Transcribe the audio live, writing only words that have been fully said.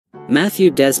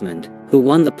Matthew Desmond, who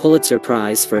won the Pulitzer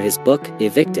Prize for his book,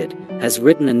 Evicted, has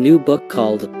written a new book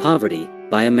called Poverty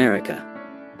by America.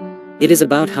 It is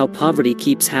about how poverty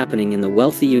keeps happening in the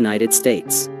wealthy United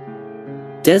States.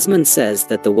 Desmond says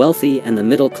that the wealthy and the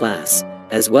middle class,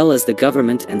 as well as the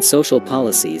government and social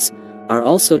policies, are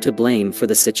also to blame for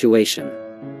the situation.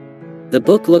 The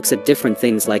book looks at different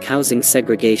things like housing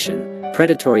segregation,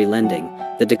 predatory lending,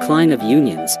 the decline of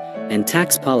unions, and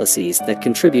tax policies that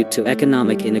contribute to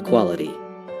economic inequality.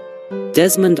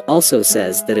 Desmond also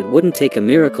says that it wouldn't take a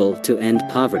miracle to end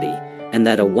poverty, and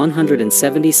that a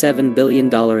 $177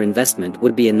 billion investment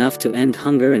would be enough to end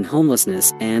hunger and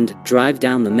homelessness and drive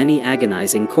down the many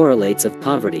agonizing correlates of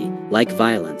poverty, like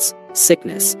violence,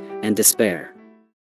 sickness, and despair.